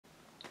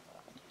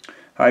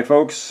Hi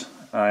folks,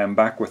 I am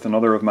back with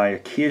another of my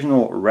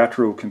occasional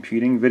retro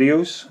computing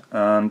videos,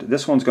 and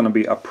this one's going to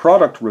be a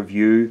product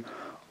review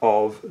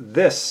of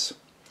this,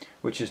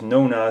 which is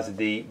known as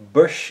the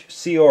Bush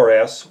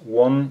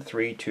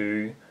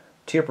CRS-132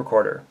 tape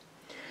recorder.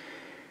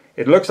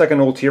 It looks like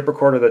an old tape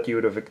recorder that you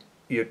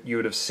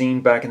would have seen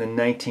back in the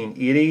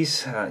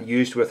 1980s,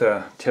 used with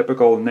a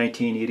typical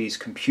 1980s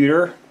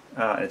computer.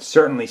 It's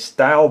certainly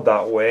styled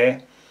that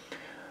way,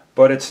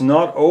 but it's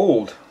not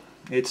old.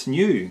 It's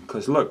new,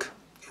 because look,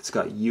 it's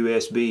got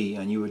USB,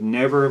 and you would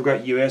never have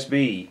got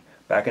USB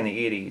back in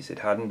the 80s. It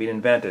hadn't been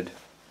invented.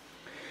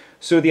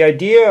 So the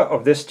idea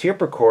of this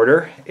tape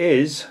recorder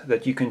is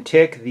that you can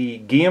take the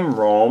game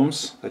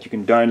ROMs that you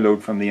can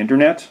download from the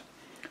internet,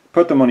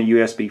 put them on a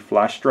USB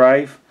flash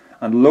drive,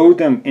 and load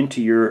them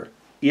into your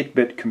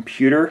 8-bit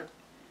computer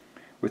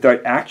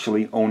without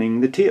actually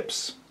owning the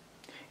tapes.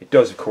 It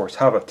does, of course,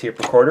 have a tape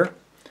recorder,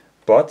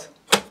 but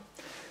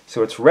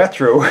so it's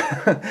retro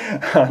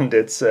and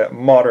it's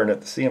modern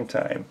at the same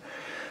time.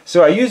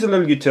 So I use a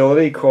little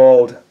utility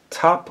called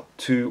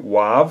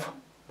Tap2Wav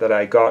that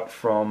I got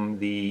from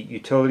the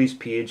utilities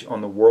page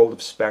on the World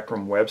of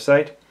Spectrum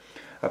website.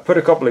 I put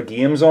a couple of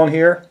games on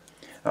here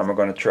and we're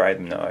going to try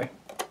them now.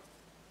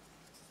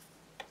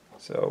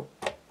 So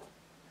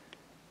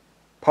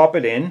pop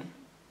it in.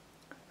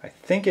 I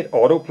think it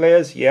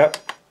autoplays. Yep,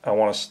 I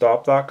want to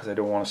stop that because I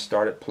don't want to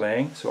start it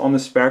playing. So on the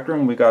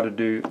Spectrum we got to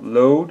do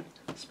load,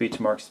 speech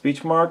marks,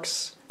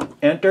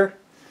 enter,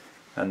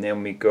 and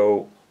then we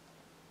go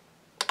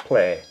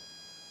play.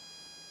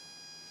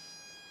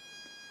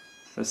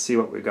 Let's see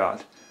what we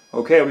got.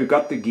 Okay, we've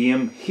got the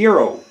game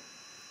Hero,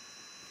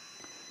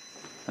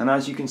 and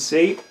as you can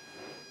see,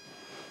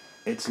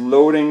 it's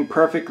loading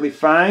perfectly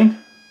fine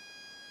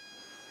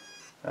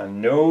and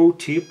no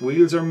tape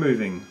wheels are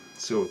moving.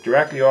 So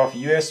directly off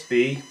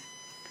USB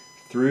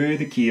through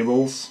the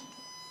cables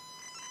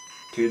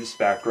to the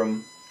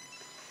Spectrum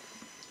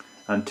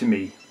and to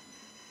me.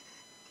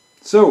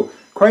 So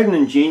quite an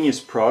ingenious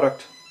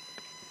product.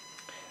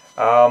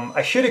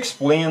 I should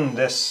explain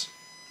this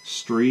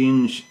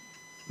strange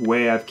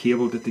way I've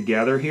cabled it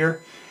together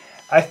here.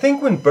 I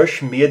think when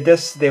Bush made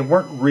this, they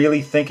weren't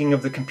really thinking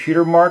of the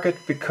computer market,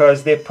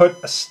 because they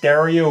put a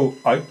stereo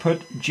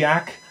output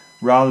jack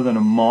rather than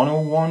a mono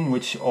one,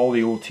 which all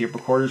the old tape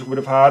recorders would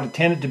have had. It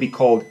tended to be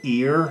called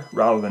ear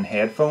rather than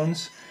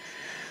headphones.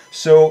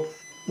 So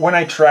when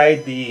I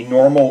tried the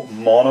normal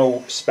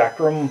mono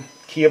Spectrum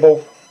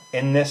cable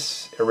in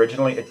this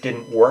originally, it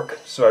didn't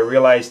work. So I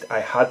realized I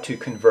had to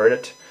convert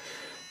it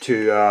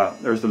to,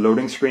 there's the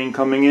loading screen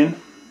coming in.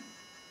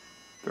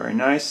 Very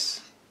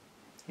nice.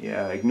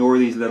 Yeah, ignore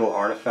these little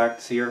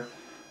artifacts here.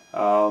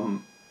 The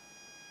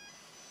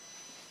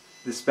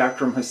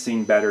Spectrum has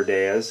seen better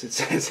days.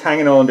 It's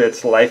hanging on to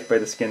its life by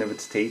the skin of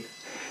its teeth.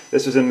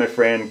 This was in my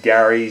friend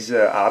Gary's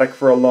attic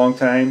for a long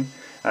time,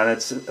 and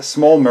it's a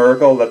small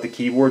miracle that the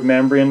keyboard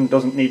membrane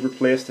doesn't need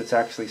replaced. It's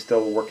actually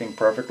still working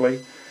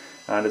perfectly,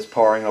 and it's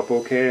powering up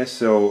okay.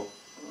 So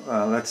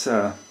let's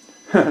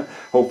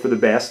hope for the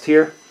best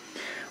here.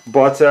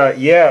 But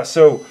yeah,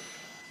 so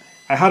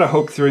I had a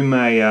hook through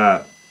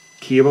my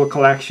cable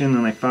collection,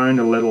 and I found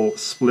a little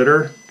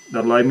splitter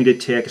that allowed me to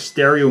take a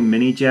stereo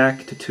mini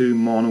jack to two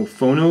mono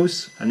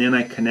phonos, and then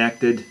I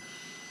connected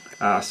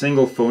a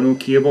single phono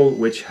cable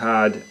which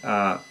had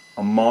a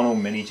mono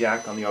mini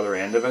jack on the other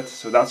end of it.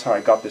 So that's how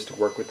I got this to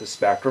work with the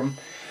Spectrum.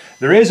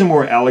 There is a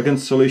more elegant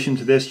solution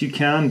to this. You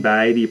can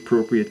buy the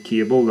appropriate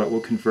cable that will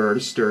convert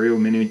a stereo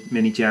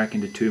mini jack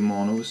into two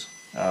monos,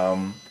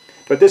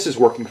 but this is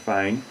working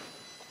fine.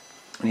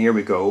 And here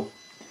we go.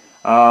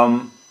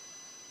 I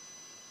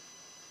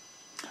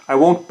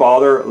won't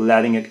bother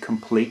letting it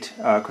complete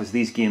because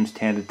these games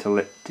tended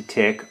to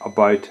take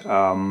about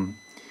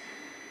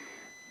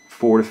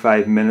 4 to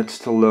 5 minutes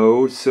to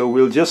load. So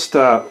we'll just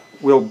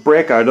we'll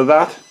break out of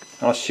that.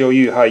 I'll show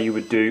you how you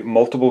would do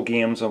multiple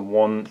games on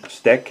one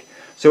stick.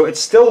 So it's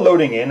still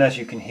loading in, as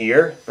you can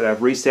hear, but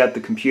I've reset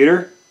the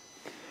computer.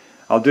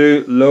 I'll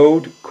do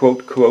load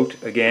quote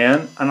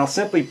again, and I'll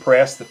simply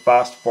press the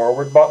fast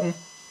forward button,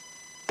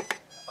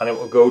 and it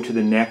will go to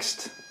the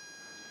next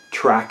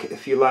track,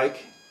 if you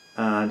like,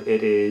 and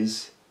it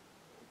is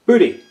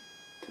booty.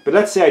 But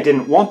let's say I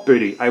didn't want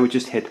booty. I would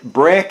just hit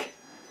break,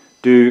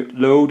 do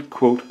load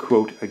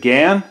quote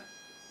again,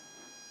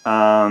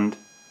 and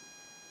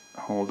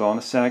hold on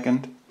a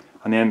second,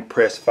 and then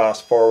press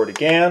fast forward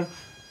again,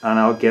 and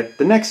I'll get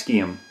the next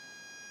game,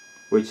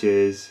 which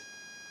is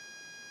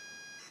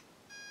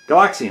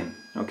Galaxian.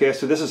 Okay,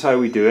 so this is how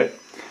we do it.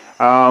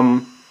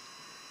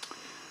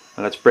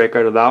 Let's break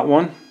out of that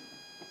one.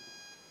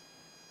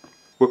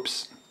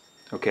 Whoops.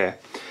 Okay.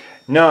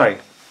 Now,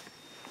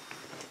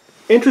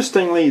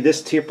 interestingly,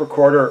 this tape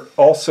recorder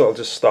also, I'll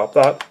just stop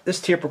that. This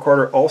tape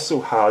recorder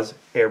also has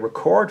a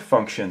record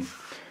function,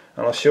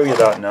 and I'll show you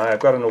that now. I've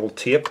got an old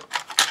tape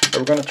that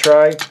we're going to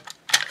try.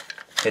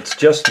 It's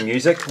just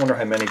music. I wonder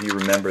how many of you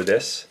remember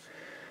this.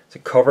 It's a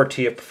cover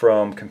tape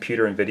from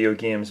Computer and Video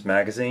Games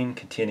magazine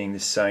containing the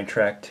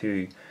soundtrack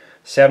to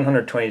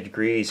 720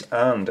 Degrees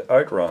and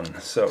Outrun.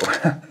 So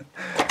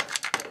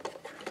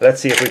let's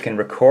see if we can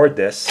record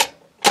this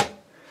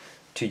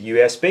to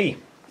USB.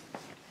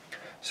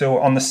 So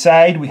on the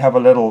side we have a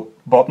little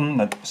button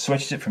that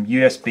switches it from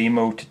USB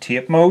mode to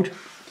tape mode,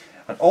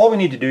 and all we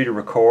need to do to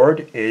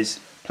record is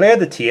play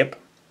the tape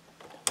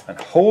and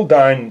hold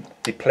down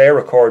the play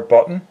record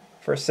button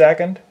for a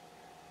second.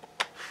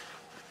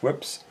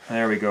 Whoops,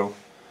 there we go.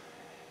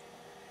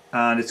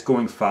 And it's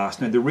going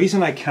fast. Now the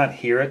reason I can't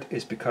hear it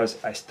is because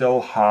I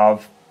still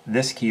have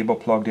this cable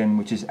plugged in,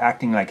 which is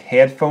acting like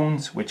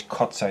headphones, which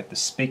cuts out the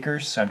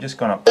speakers. So I'm just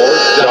going to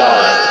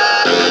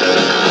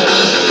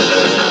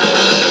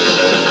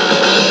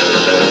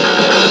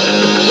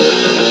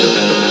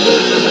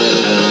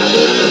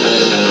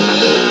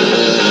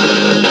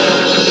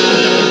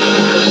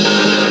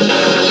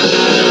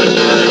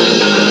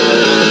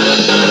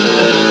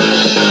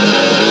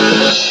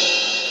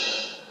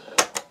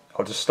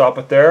I'll just stop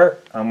it there,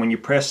 and when you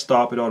press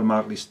stop it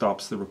automatically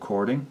stops the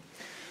recording.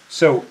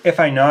 So if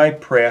I now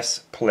press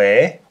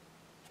play,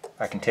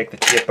 I can take the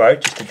tape out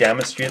just to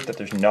demonstrate that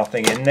there's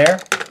nothing in there.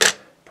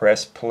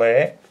 Press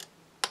play.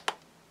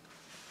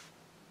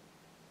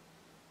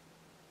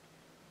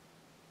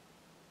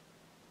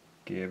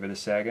 Give it a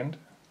second.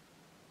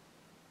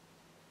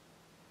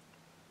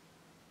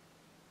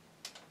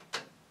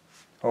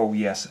 Oh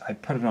yes, I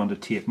put it onto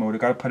tape mode.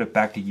 I've got to put it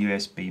back to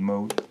USB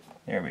mode.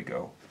 There we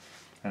go.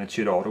 And it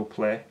should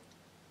autoplay.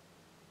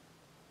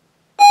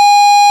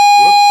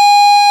 Whoops.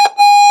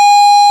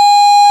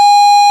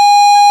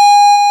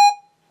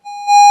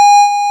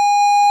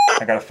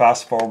 I got to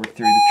fast forward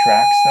through the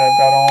tracks that I've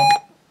got on.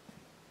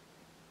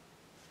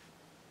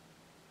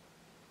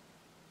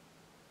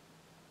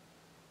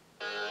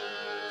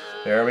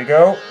 There we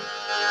go.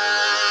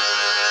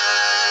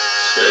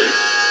 Safe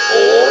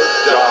or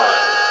die.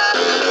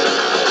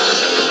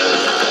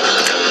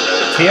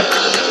 Tape.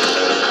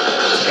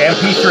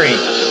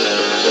 MP3.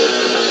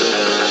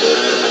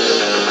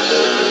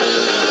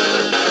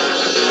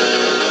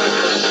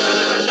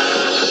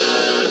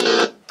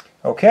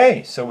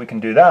 Okay, so we can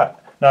do that.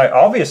 Now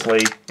obviously,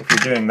 if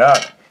you're doing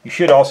that, you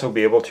should also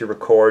be able to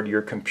record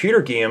your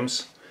computer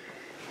games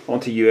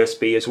onto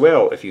USB as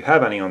well, if you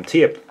have any on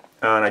tape.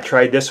 And I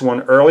tried this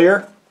one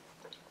earlier.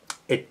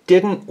 It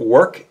didn't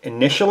work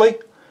initially,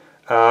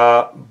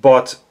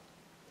 but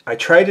I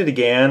tried it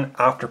again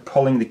after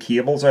pulling the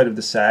cables out of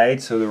the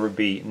side so there would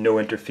be no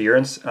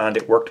interference, and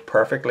it worked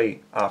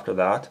perfectly after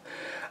that.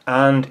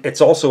 And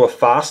it's also a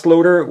fast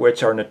loader,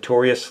 which are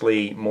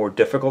notoriously more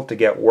difficult to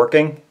get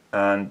working,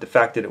 and the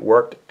fact that it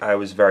worked I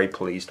was very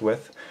pleased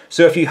with.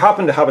 So if you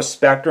happen to have a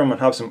Spectrum and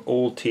have some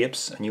old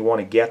tapes and you want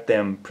to get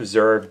them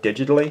preserved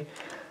digitally,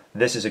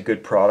 this is a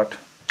good product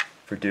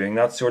for doing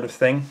that sort of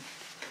thing.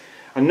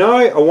 And now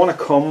I want to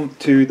come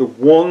to the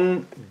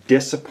one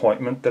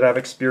disappointment that I've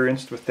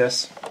experienced with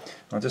this.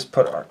 I'll just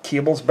put our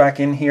cables back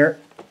in here.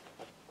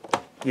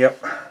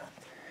 Yep.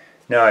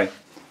 Now,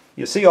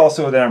 you'll see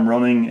also that I'm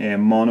running a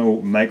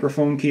mono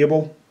microphone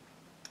cable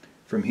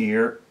from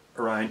here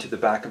around to the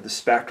back of the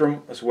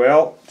Spectrum as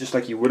well, just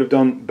like you would have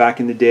done back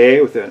in the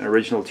day with an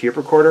original tape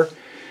recorder.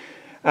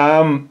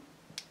 I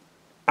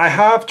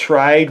have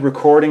tried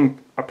recording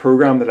a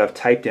program that I've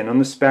typed in on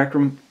the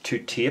Spectrum to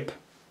tape,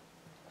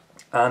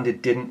 and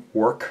it didn't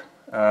work.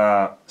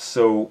 I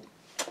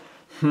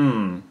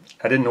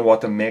didn't know what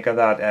to make of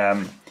that.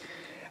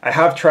 I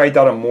have tried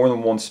that on more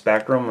than one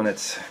Spectrum, and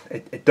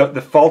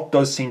the fault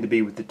does seem to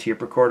be with the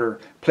tape recorder.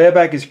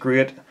 Playback is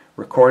great,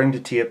 recording to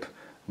tape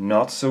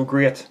not so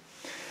great.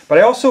 But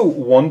I also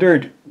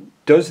wondered,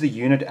 does the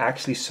unit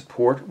actually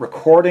support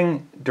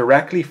recording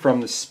directly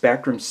from the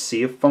Spectrum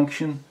save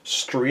function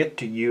straight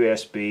to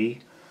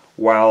USB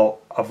while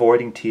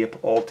avoiding tape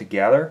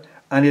altogether?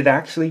 And it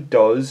actually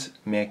does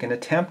make an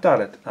attempt at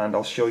it, and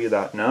I'll show you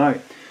that now.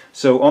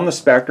 So on the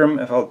Spectrum,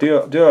 if I'll do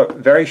a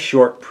very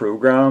short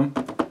program,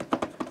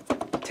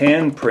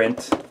 10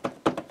 print,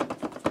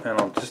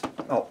 and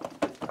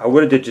I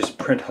would have did just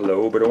print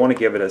hello, but I want to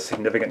give it a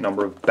significant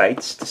number of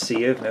bytes to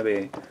save.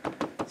 Maybe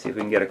see if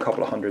we can get a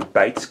couple of hundred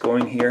bytes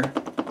going here.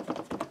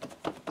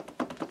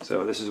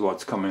 So this is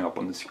what's coming up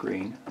on the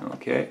screen.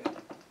 Okay.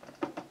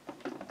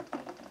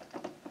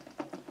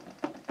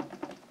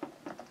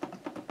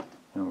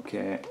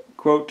 Okay,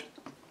 quote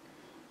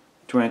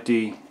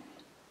 20,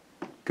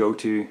 go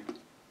to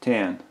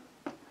 10.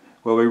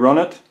 Will we run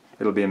it?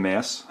 It'll be a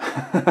mess.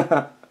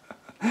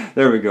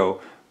 There we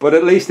go. But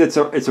at least it's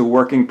a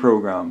working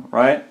program,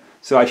 right?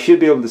 So I should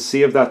be able to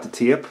save that to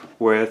tape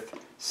with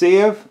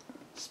save,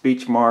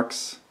 speech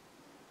marks,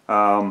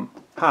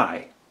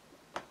 hi,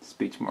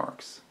 speech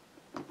marks,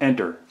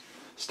 enter,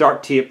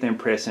 start tape, then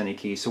press any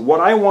key. So what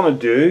I want to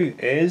do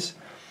is,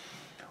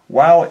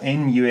 while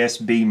in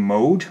USB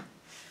mode,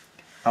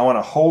 I want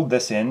to hold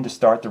this in to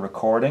start the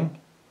recording.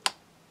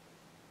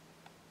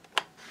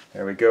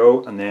 There we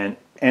go, and then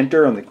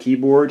enter on the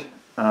keyboard,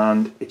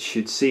 and it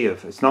should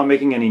save. It's not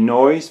making any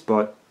noise,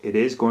 but it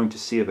is going to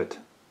save it.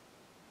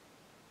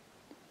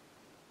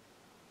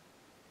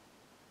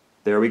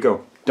 There we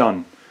go,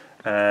 done.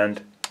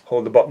 And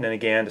hold the button in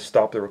again to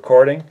stop the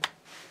recording.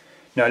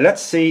 Now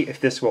let's see if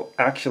this will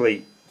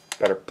actually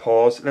better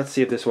pause. Let's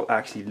see if this will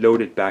actually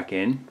load it back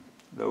in.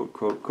 Load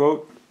quote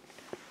quote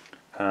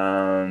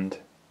and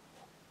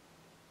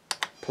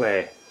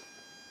play.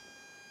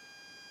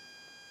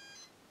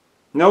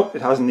 Nope,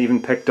 it hasn't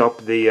even picked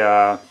up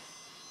the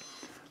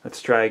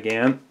let's try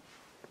again.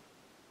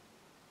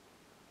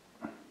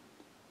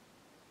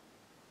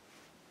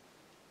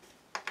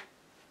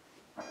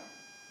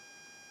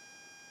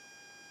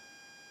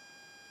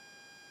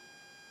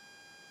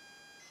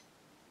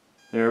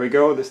 There we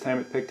go, this time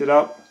it picked it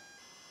up.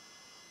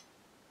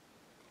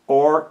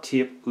 Or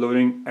tape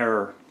loading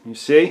error. You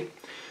see?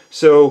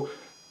 So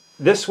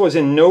this was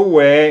in no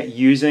way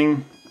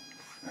using,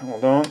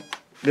 hold on,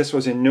 this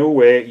was in no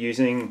way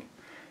using,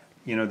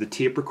 you know, the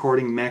tape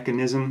recording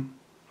mechanism.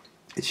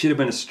 It should have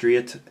been a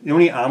straight, the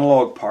only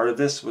analog part of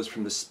this was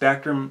from the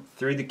spectrum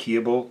through the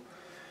cable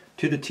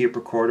to the tape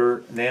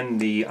recorder. Then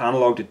the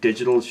analog to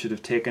digital should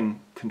have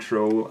taken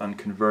control and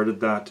converted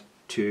that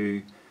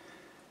to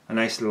a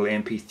nice little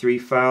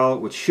MP3 file,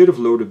 which should have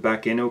loaded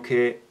back in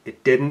okay.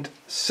 It didn't.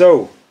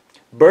 So,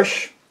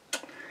 Bush,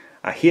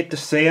 I hate to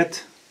say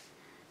it,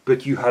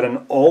 but you had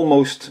an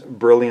almost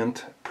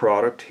brilliant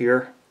product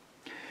here.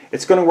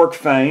 It's going to work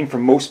fine for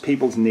most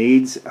people's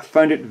needs. I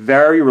found it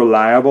very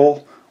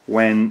reliable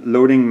when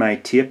loading my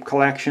tape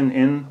collection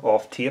in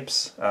off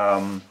tapes.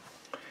 And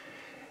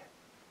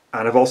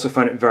I've also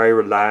found it very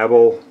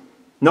reliable,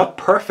 not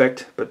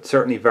perfect, but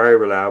certainly very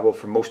reliable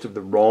for most of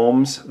the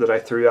ROMs that I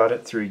threw at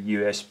it through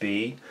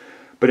USB.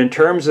 But in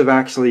terms of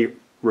actually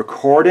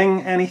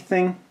recording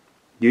anything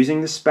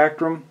using the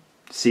Spectrum,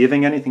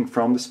 saving anything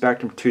from the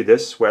Spectrum to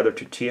this, whether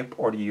to tape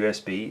or to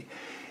USB,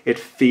 it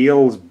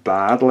fails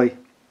badly.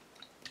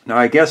 Now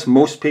I guess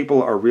most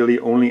people are really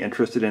only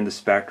interested in the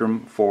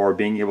Spectrum for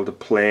being able to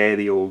play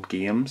the old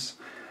games.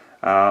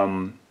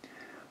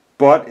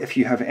 But if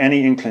you have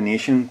any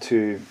inclination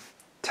to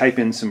type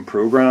in some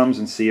programs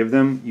and save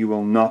them, you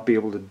will not be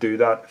able to do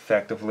that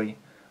effectively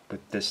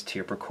with this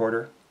tape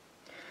recorder.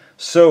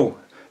 So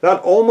that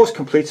almost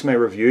completes my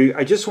review.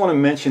 I just want to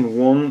mention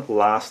one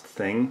last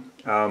thing.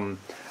 I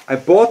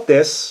bought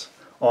this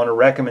on a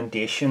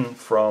recommendation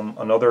from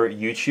another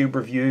YouTube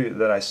review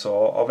that I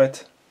saw of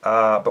it.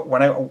 But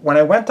when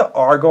I went to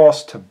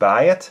Argos to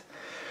buy it,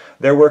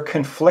 there were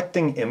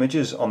conflicting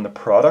images on the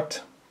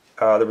product.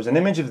 There was an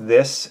image of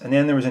this, and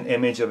then there was an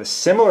image of a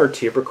similar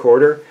tape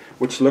recorder,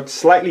 which looked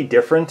slightly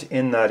different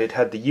in that it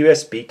had the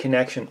USB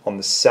connection on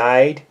the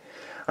side,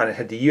 and it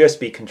had the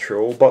USB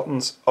control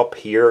buttons up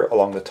here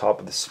along the top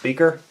of the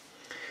speaker.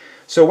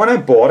 So when I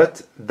bought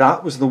it,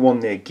 that was the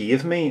one they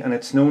gave me, and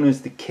it's known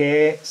as the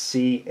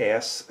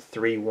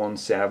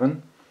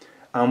CRS-132.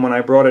 And when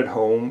I brought it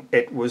home,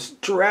 it was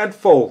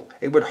dreadful.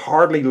 It would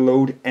hardly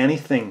load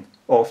anything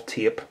off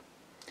tape.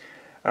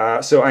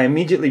 So I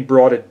immediately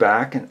brought it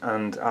back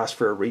and asked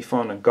for a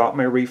refund and got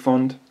my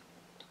refund.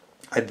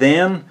 I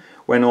then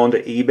went on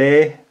to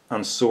eBay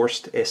and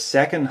sourced a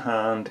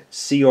second-hand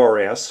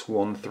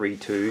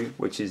CRS-132,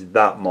 which is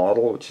that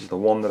model, which is the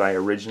one that I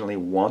originally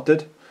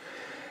wanted.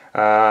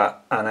 And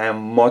I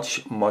am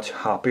much, much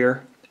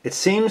happier. It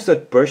seems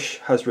that Bush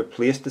has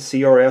replaced the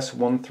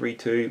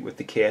CRS-132 with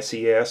the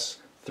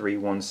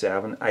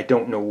KCS-317. I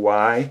don't know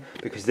why,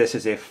 because this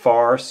is a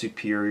far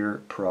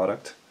superior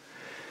product.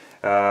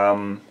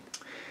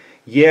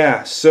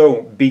 Yeah,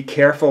 so be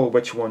careful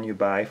which one you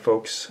buy,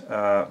 folks.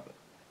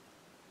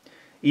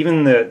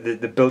 Even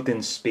the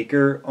built-in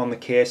speaker on the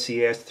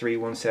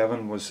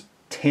KCS-317 was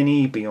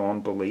tinny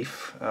beyond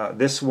belief.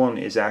 This one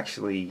is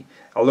actually,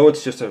 although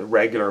it's just a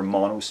regular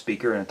mono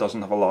speaker and it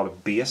doesn't have a lot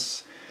of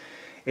bass,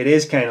 it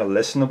is kind of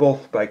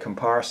listenable by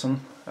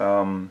comparison.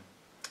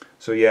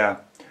 So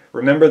yeah,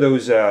 remember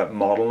those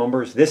model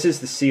numbers. This is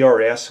the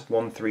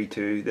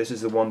CRS-132. This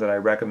is the one that I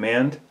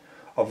recommend.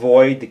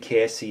 Avoid the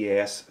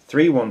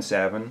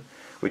KCS-317,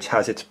 which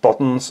has its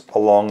buttons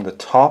along the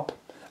top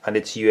and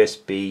its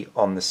USB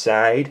on the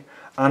side.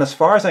 And as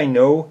far as I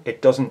know,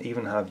 it doesn't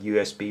even have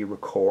USB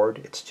record.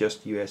 It's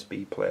just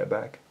USB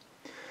playback.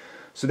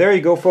 So there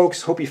you go,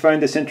 folks. Hope you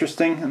found this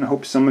interesting, and I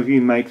hope some of you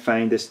might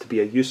find this to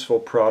be a useful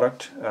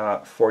product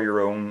for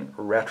your own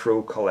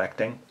retro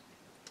collecting.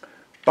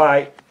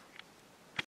 Bye.